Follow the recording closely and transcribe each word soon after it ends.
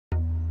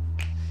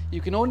You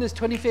can own this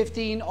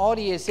 2015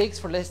 Audi A6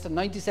 for less than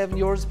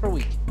 €97 per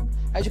week.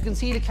 As you can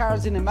see, the car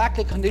is in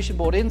immaculate condition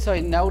both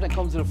inside and out and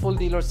comes with a full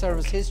dealer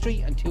service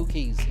history and 2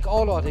 keys. Like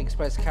all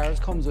AutoXpress cars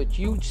comes with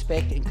huge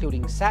spec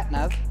including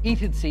sat-nav,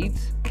 heated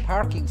seats,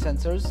 parking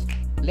sensors,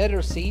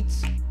 leather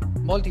seats,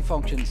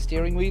 multifunction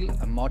steering wheel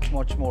and much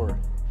more.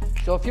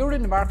 So if you're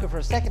in the market for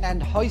a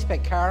second-hand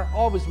high-spec car,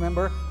 always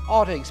remember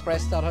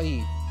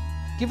AutoXpress.ie.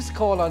 Give us a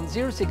call on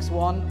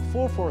 061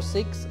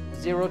 446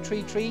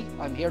 033.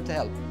 I'm here to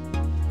help.